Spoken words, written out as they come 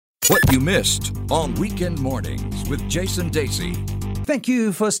What you missed on Weekend Mornings with Jason Dacey. Thank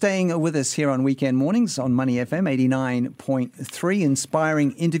you for staying with us here on Weekend Mornings on Money FM 89.3.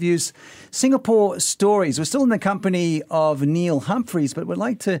 Inspiring interviews, Singapore stories. We're still in the company of Neil Humphreys, but we'd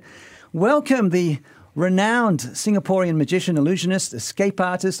like to welcome the renowned Singaporean magician, illusionist, escape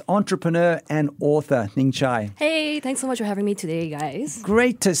artist, entrepreneur and author, Ning Cai. Hey, thanks so much for having me today, guys.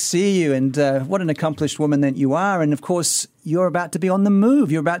 Great to see you, and what an accomplished woman that you are. And of course, you're about to be on the move.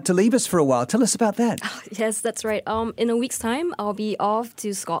 You're about to leave us for a while. Tell us about that. Yes, that's right. In a week's time, I'll be off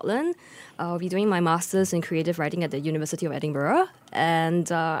to Scotland. I'll be doing my master's in creative writing at the University of Edinburgh. And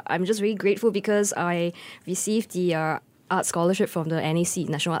I'm just really grateful because I received the art scholarship from the NAC,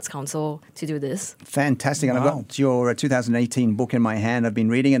 National Arts Council, to do this. Fantastic. And I've got your 2018 book in my hand. I've been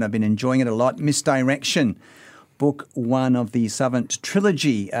reading it. I've been enjoying it a lot. Misdirection, book one of the Savant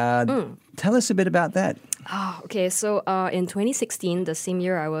trilogy. Tell us a bit about that. Okay. So in 2016, the same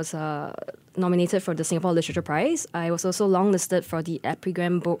year I was nominated for the Singapore Literature Prize, I was also longlisted for the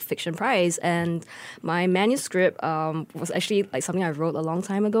Epigram Book Fiction Prize. And my manuscript was actually like something I wrote a long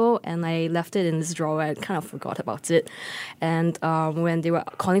time ago, and I left it in this drawer and kind of forgot about it. And when they were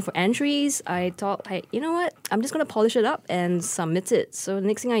calling for entries, I thought, hey, you know what? I'm just going to polish it up and submit it. So the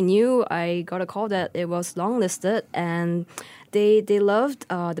next thing I knew, I got a call that it was longlisted, and they loved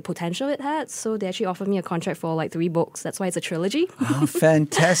the potential it had, so they actually offered me a contract for like 3 books. That's why it's a trilogy. Oh,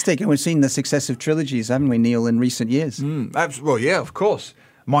 fantastic. And we've seen the successive trilogies, haven't we, Neil, in recent years? Well, yeah, of course.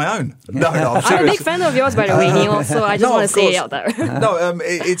 My own. No, I'm serious. I'm a big fan of yours, by the way, Neil, so I just want to say it out there.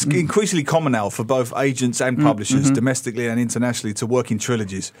 It's increasingly common now for both agents and publishers, domestically and internationally, to work in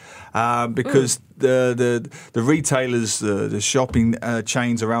trilogies because the retailers, the shopping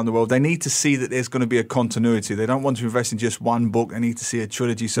chains around the world, they need to see that there's going to be a continuity. They don't want to invest in just one book. They need to see a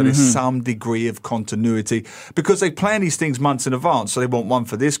trilogy, so there's some degree of continuity because they plan these things months in advance. So they want one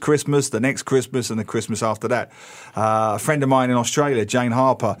for this Christmas, the next Christmas, and the Christmas after that. A friend of mine in Australia, Jane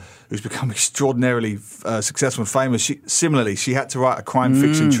Harper, who's become extraordinarily successful and famous, she had to write a crime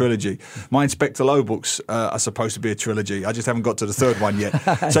fiction trilogy. My Inspector Lowe books are supposed to be a trilogy. I just haven't got to the third one yet.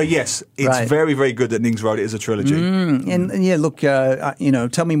 So yes, it's very, very good that Ning's wrote it as a trilogy. And yeah, look,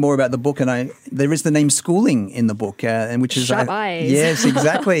 tell me more about the book. And there is the name Schooling in the book, and which is Sharp eyes. Yes,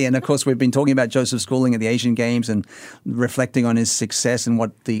 exactly. And of course, we've been talking about Joseph Schooling at the Asian Games and reflecting on his success and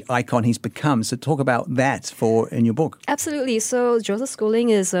what the icon he's become. So talk about that in your book. Absolutely. So Joseph Schooling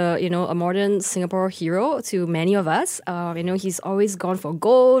is a modern Singapore hero to many of us. He's always gone for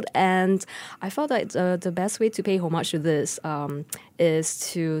gold, and I felt that the best way to pay homage to this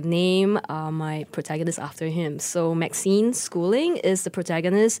is to name my protagonist after him. So Maxine Schooling is the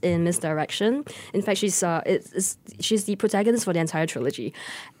protagonist in Misdirection. In fact, she's the protagonist for the entire trilogy.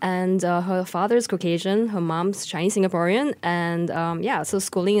 And her father is Caucasian, her mom's Chinese Singaporean, and so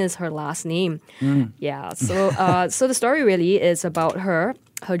Schooling is her last name. Yeah, so the story really is about her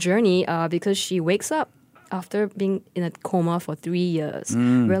journey because she wakes up after being in a coma for 3 years,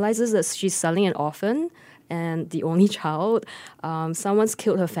 realizes that she's suddenly an orphan and the only child. Someone's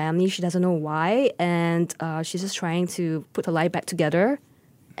killed her family. She doesn't know why. And she's just trying to put her life back together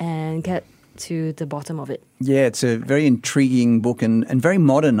and get to the bottom of it. Yeah, it's a very intriguing book and very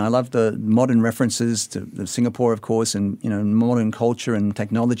modern. I love the modern references to Singapore, of course, and modern culture and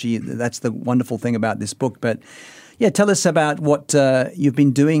technology. That's the wonderful thing about this book. But yeah, tell us about what you've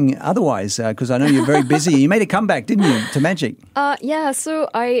been doing otherwise, because I know you're very busy. You made a comeback, didn't you, to magic? So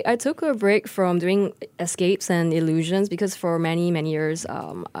I took a break from doing escapes and illusions because for many, many years,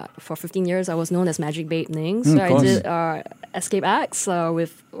 for 15 years, I was known as Magic Babe Ning. So I did escape acts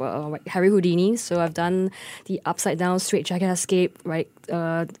with Harry Houdini. So I've done the upside down straight jacket escape, right?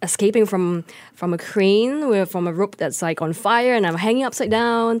 Escaping from a crane from a rope that's like on fire, and I'm hanging upside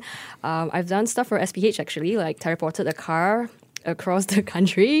down. I've done stuff for SPH actually, like teleported a car across the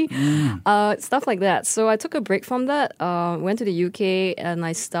country, stuff like that. So I took a break from that, went to the UK, and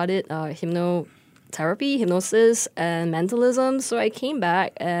I studied hypnotherapy, hypnosis, and mentalism. So I came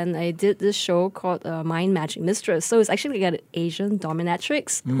back and I did this show called Mind Magic Mistress. So it's actually like an Asian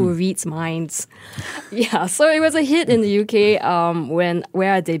dominatrix who reads minds. Yeah, so it was a hit in the UK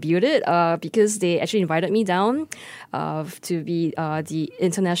where I debuted it because they actually invited me down to be the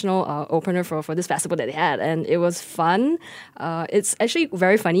international opener for this festival that they had, and it was fun. It's actually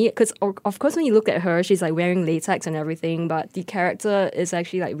very funny because of course when you look at her, she's like wearing latex and everything, but the character is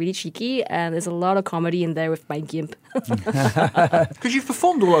actually like really cheeky, and there's a lot of of comedy in there with my gimp. Because you've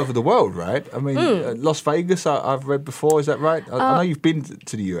performed all over the world, right? I mean, Las Vegas, I've read before. Is that right? I know you've been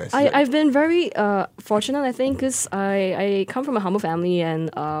to the US. I've been very fortunate, I think, because I come from a humble family, and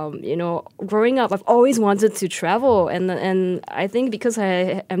growing up, I've always wanted to travel, and I think because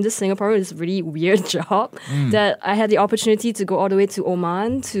I am just Singaporean, it's a really weird job that I had the opportunity to go all the way to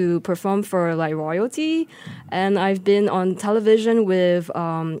Oman to perform for like royalty, and I've been on television with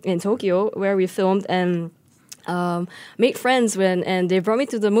in Tokyo where we filmed and made friends and they brought me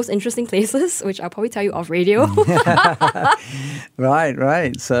to the most interesting places, which I'll probably tell you off radio.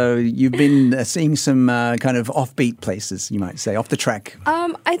 Right. So you've been seeing some kind of offbeat places, you might say, off the track.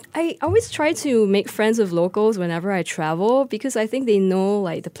 I always try to make friends with locals whenever I travel because I think they know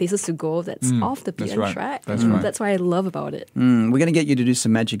like the places to go that's off the beaten track. That's right. That's what I love about it. We're going to get you to do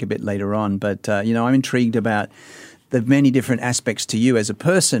some magic a bit later on, but I'm intrigued about the many different aspects to you as a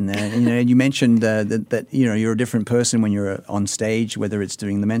person. And you mentioned that you're a different person when you're on stage, whether it's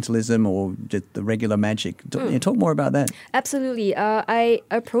doing the mentalism or just the regular magic. Talk more about that. Absolutely. I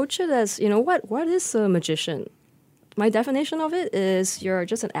approach it as, what is a magician? My definition of it is you're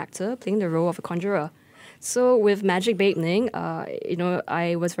just an actor playing the role of a conjurer. So with Magic Babe Ning,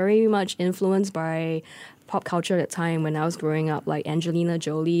 I was very much influenced by pop culture at the time when I was growing up, like Angelina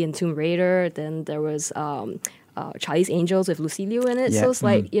Jolie and Tomb Raider. Then there was Charlie's Angels with Lucy Liu in it. Yeah. So it's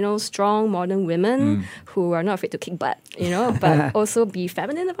like, strong modern women who are not afraid to kick butt, but also be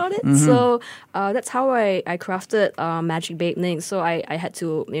feminine about it. So that's how I crafted Magic Babe Ning. So I had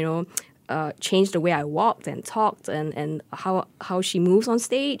to, change the way I walked and talked and how she moves on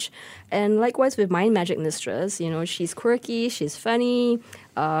stage. And likewise with my Magic Mistress, she's quirky, she's funny,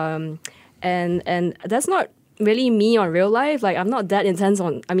 and that's not really me on real life. Like I'm not that intense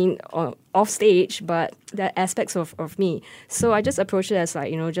off stage, but there are aspects of me. So I just approach it as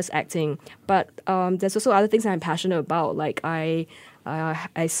like, just acting. But there's also other things that I'm passionate about. Like I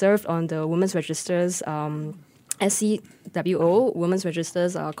served on the Women's Registers SCWO, Women's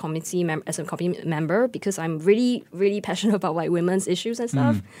Registers committee as a committee member because I'm really, really passionate about like women's issues and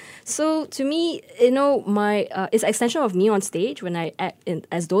stuff. So to me, my it's an extension of me on stage when I act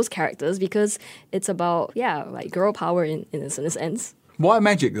as those characters because it's about like girl power in a sense. Why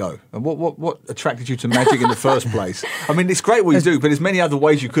magic though? And what attracted you to magic in the first place? I mean, it's great what you do, but there's many other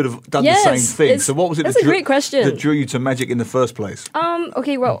ways you could have done the same thing. So what was it that's a great question. that drew you to magic in the first place?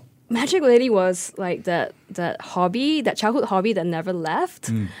 Okay, well, magic really was like that hobby, that childhood hobby that never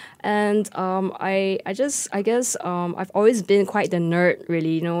left. And I guess I've always been quite the nerd,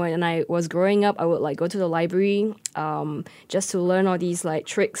 really, and I was growing up, I would like go to the library just to learn all these like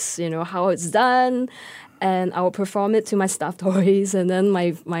tricks, how it's done. And I would perform it to my stuffed toys and then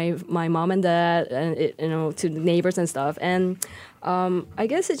my mom and dad and to the neighbors and stuff. And I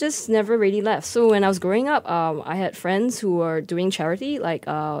guess it just never really left. So when I was growing up, I had friends who were doing charity. Like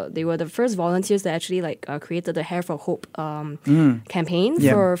they were the first volunteers that actually created the Hair for Hope campaign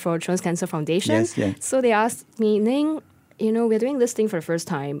for Children's Cancer Foundation. Yes. So they asked me, Ning, we're doing this thing for the first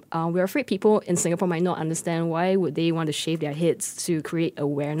time. We're afraid people in Singapore might not understand why would they want to shave their heads to create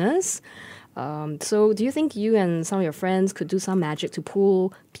awareness. So do you think you and some of your friends could do some magic to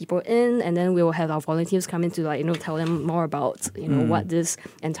pull people in, and then we will have our volunteers come in to tell them more about what this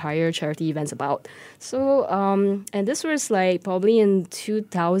entire charity event's about. So and this was probably in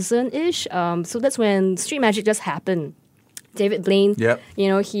 2000-ish. So that's when street magic just happened. David Blaine,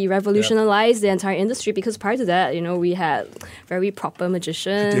 he revolutionized the entire industry because prior to that, we had very proper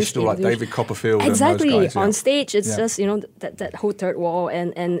magicians. Traditional, like David Copperfield. Exactly. And those guys, on stage, it's just, that whole third wall,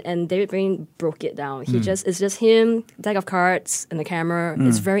 and David Blaine broke it down. It's just him, deck of cards, and the camera.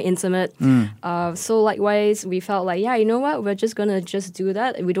 It's very intimate. So likewise, we felt like, we're just going to just do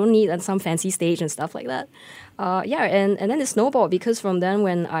that. We don't need some fancy stage and stuff like that. And then it snowballed because from then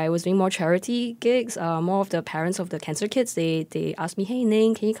when I was doing more charity gigs, more of the parents of the cancer kids, they asked me, hey,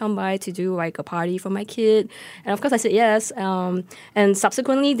 Ning, can you come by to do a party for my kid? And of course I said yes. And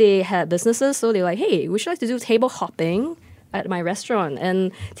subsequently they had businesses, so they're like, hey, we should like to do table hopping at my restaurant.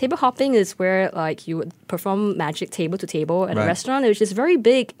 And table hopping is where you would perform magic table to table at a restaurant, which is very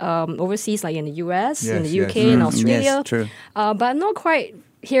big overseas, like in the US, in the UK, in Australia. Yes, true. But not quite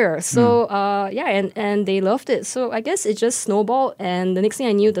here. So and they loved it. So I guess it just snowballed, and the next thing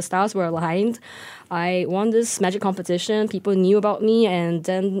I knew, the stars were aligned. I won this magic competition. People knew about me, and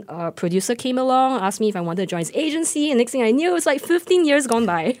then a producer came along, asked me if I wanted to join his agency, and next thing I knew, it was 15 years gone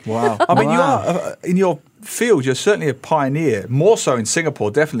by. Wow. I mean, you are, in your field, you're certainly a pioneer, more so in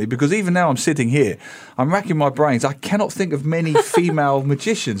Singapore, definitely, because even now I'm sitting here, I'm racking my brains. I cannot think of many female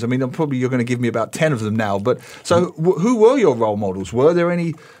magicians. I mean, you're going to give me about 10 of them now. But so who were your role models? Were there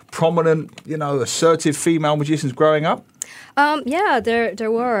any prominent, assertive female magicians growing up? Yeah,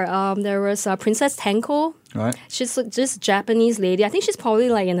 there were. There was Princess Tenko. Right. She's just Japanese lady. I think she's probably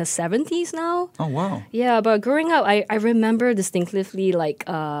like in her 70s now. Oh, wow. Yeah, but growing up, I remember distinctively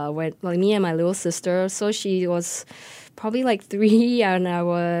when me and my little sister, so she was probably like 3 and I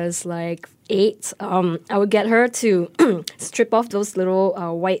was like 8. I would get her to strip off those little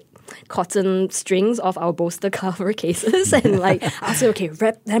white cotton strings off our bolster cover cases and like I'll say, okay,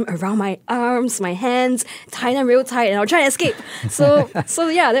 wrap them around my arms, my hands, tie them real tight, and I'll try to escape. So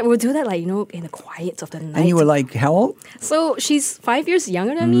yeah, we'll do that like in the quiet of the night. And you were like, how old? So she's 5 years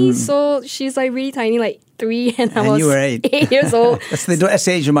younger than me, so she's like really tiny, like 3, and I was you were 8. 8 years old. That's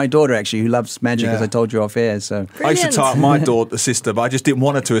the age of my daughter, actually, who loves magic, as I told you off air. So Brilliant. I used to tie up my sister, but I just didn't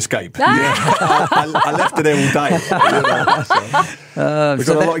want her to escape. I left her there all day. We've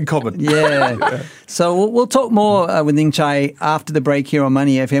got a lot in common. Yeah. So we'll talk more with Ning Cai after the break here on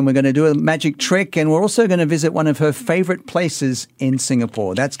Money FM. We're going to do a magic trick, and we're also going to visit one of her favorite places in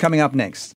Singapore. That's coming up next.